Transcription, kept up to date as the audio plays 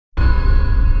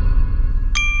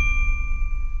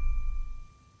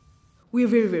We're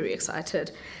very, very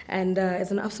excited. And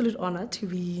it's an absolute honor to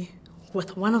be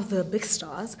with one of the big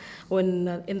stars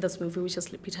in this movie, which is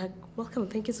Lupita. Welcome.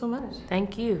 Thank you so much.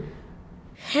 Thank you.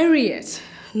 Harriet.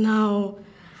 Now,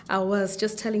 I was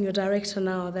just telling your director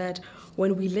now that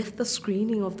when we left the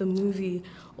screening of the movie,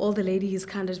 all the ladies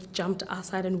kind of jumped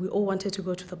outside and we all wanted to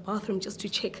go to the bathroom just to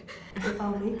check if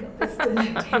our makeup is still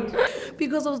intact.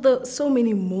 Because of the so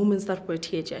many moments that were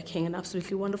tearjerking, an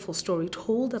absolutely wonderful story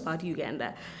told about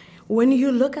Uganda. When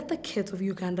you look at the kids of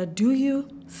Uganda, do you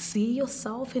see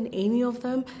yourself in any of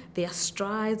them? Their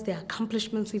strides, their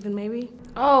accomplishments even maybe?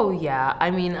 Oh yeah,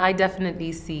 I mean, I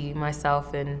definitely see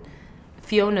myself in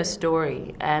Fiona's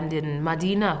story and in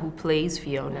Madina, who plays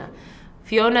Fiona.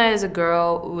 Fiona is a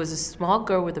girl who was a small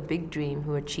girl with a big dream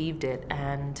who achieved it,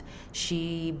 and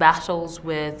she battles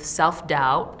with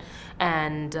self-doubt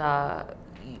and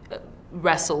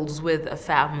wrestles with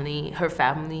her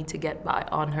family to get by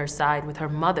on her side, with her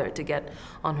mother to get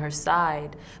on her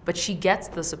side. But she gets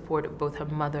the support of both her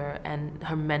mother and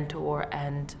her mentor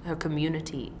and her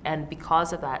community. And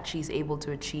because of that, she's able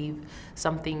to achieve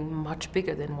something much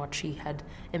bigger than what she had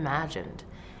imagined.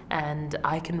 And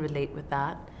I can relate with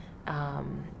that.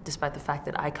 Despite the fact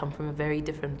that I come from a very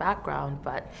different background,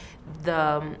 but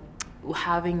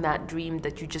having that dream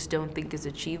that you just don't think is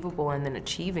achievable and then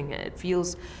achieving it,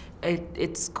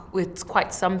 it's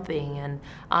quite something. And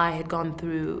I had gone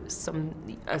through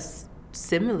a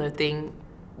similar thing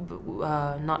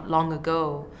not long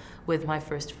ago with my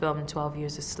first film, 12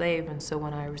 Years a Slave. And so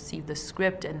when I received the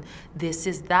script, and this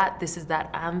is that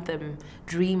anthem,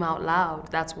 dream out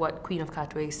loud, that's what Queen of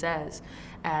Katwe says.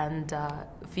 And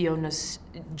Fiona's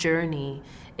journey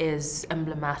is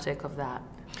emblematic of that.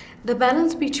 The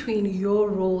balance between your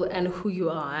role and who you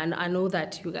are, and I know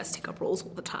that you guys take up roles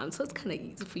all the time, so it's kind of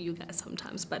easy for you guys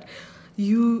sometimes, but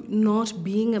you not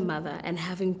being a mother and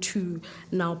having to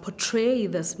now portray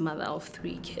this mother of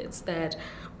 3 kids that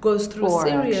goes through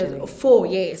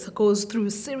goes through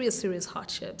serious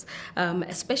hardships,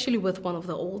 especially with one of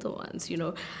the older ones, you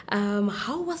know.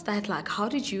 How was that like? How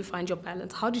did you find your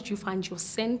balance? How did you find your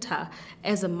center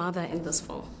as a mother in this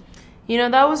film? You know,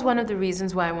 that was one of the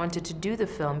reasons why I wanted to do the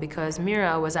film, because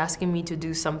Mira was asking me to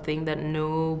do something that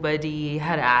nobody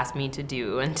had asked me to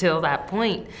do until that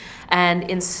point. And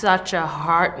in such a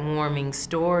heartwarming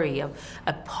story, of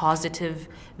a positive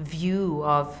view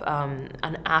of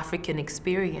an African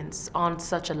experience on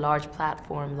such a large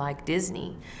platform like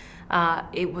Disney,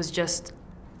 it was just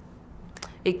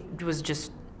a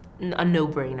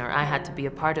no-brainer. I had to be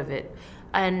a part of it.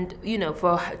 And, you know,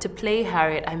 to play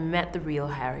Harriet, I met the real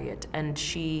Harriet, and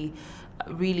she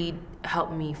really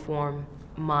helped me form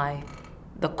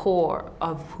the core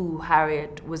of who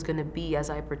Harriet was going to be as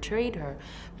I portrayed her,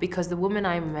 because the woman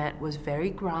I met was very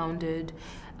grounded,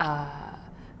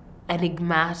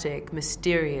 enigmatic,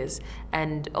 mysterious,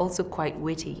 and also quite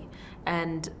witty.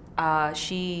 And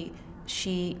she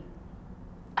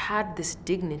had this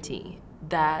dignity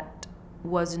that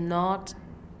was not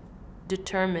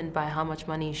determined by how much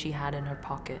money she had in her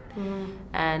pocket.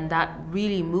 And that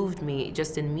really moved me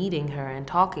just in meeting her and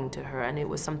talking to her, and it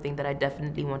was something that I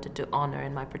definitely wanted to honor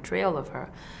in my portrayal of her.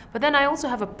 But then I also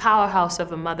have a powerhouse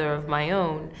of a mother of my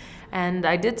own, and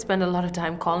I did spend a lot of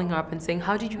time calling her up and saying,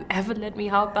 how did you ever let me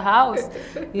out the house?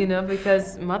 You know,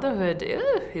 because motherhood,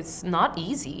 it's not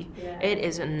easy. Yeah. It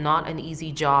is not an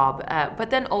easy job. But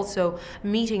then also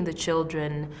meeting the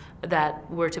children that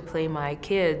were to play my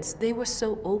kids, they were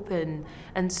so open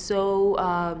and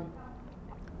so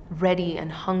ready and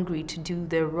hungry to do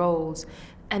their roles.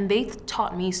 And they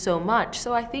taught me so much.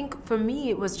 So I think for me,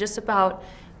 it was just about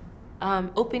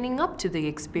opening up to the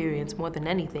experience more than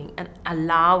anything, and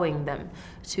allowing them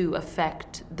to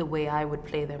affect the way I would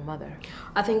play their mother.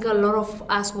 I think a lot of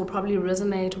us will probably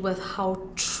resonate with how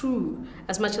true,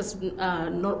 as much as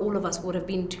not all of us would have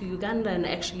been to Uganda and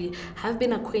actually have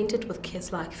been acquainted with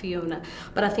kids like Fiona,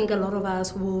 but I think a lot of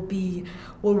us will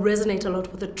resonate a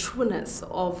lot with the trueness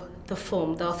of the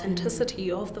film, the authenticity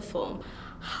of the film.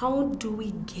 How do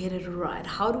we get it right?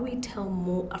 How do we tell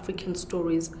more African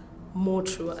stories more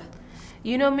truer?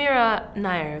 You know, Mira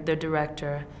Nair, the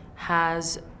director,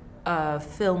 has a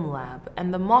film lab,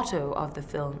 and the motto of the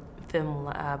film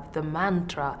lab, the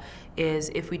mantra,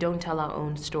 is, if we don't tell our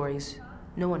own stories,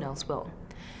 no one else will.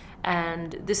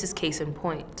 And this is case in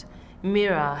point.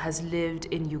 Mira has lived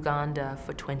in Uganda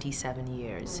for 27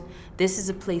 years. This is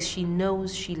a place she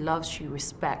knows, she loves, she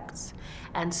respects.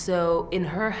 And so in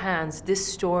her hands, this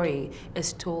story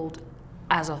is told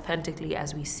as authentically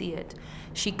as we see it.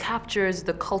 She captures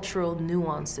the cultural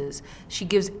nuances. She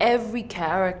gives every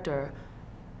character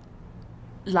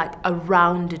like a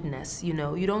roundedness, you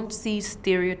know. You don't see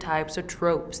stereotypes or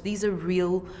tropes. These are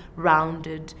real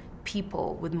rounded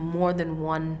people with more than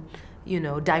one, you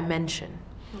know, dimension.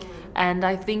 And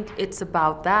I think it's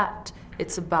about that.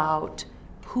 It's about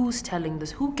who's telling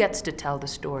this, who gets to tell the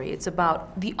story. It's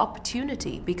about the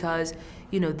opportunity, because,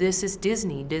 you know, this is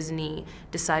Disney. Disney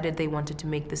decided they wanted to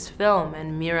make this film,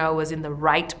 and Mira was in the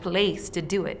right place to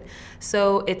do it.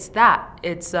 So it's that.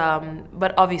 It's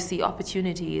but obviously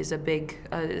opportunity is a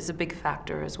big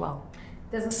factor as well.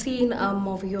 There's a scene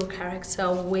of your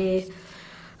character where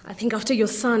I think after your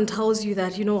son tells you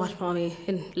that, you know what, mommy,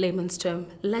 in layman's term,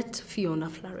 let Fiona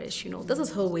flourish. You know, this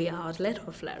is her way out. Let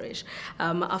her flourish.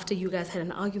 After you guys had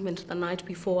an argument the night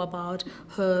before about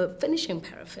her finishing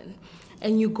paraffin,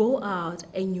 and you go out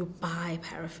and you buy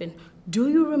paraffin. Do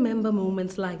you remember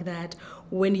moments like that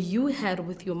when you had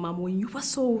with your mom, when you were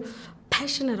so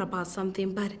passionate about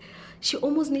something, but she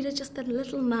almost needed just a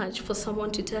little nudge for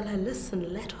someone to tell her,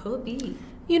 listen, let her be?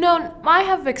 You know, I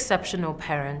have exceptional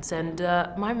parents, and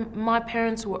my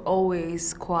parents were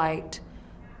always quite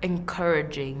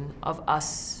encouraging of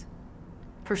us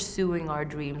pursuing our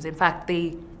dreams. In fact,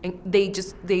 they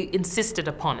insisted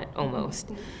upon it almost,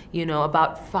 you know,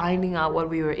 about finding out what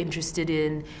we were interested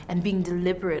in and being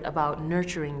deliberate about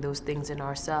nurturing those things in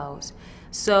ourselves.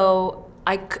 So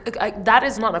that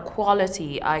is not a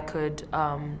quality I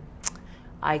can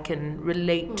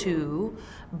relate to,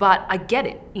 but I get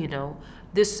it, you know.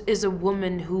 This is a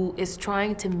woman who is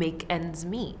trying to make ends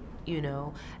meet, you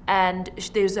know, and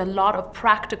there's a lot of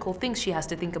practical things she has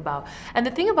to think about. And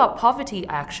the thing about poverty,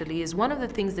 actually, is one of the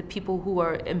things that people who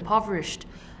are impoverished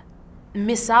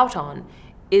miss out on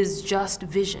is just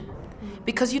vision.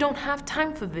 Because you don't have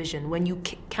time for vision when you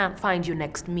can't find your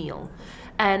next meal.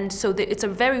 And so it's a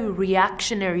very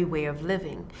reactionary way of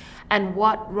living. And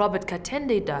what Robert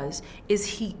Katende does is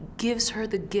he gives her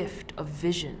the gift of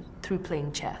vision through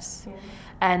playing chess. Yeah.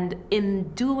 And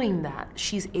in doing that,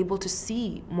 she's able to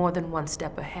see more than one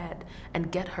step ahead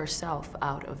and get herself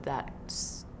out of that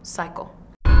cycle.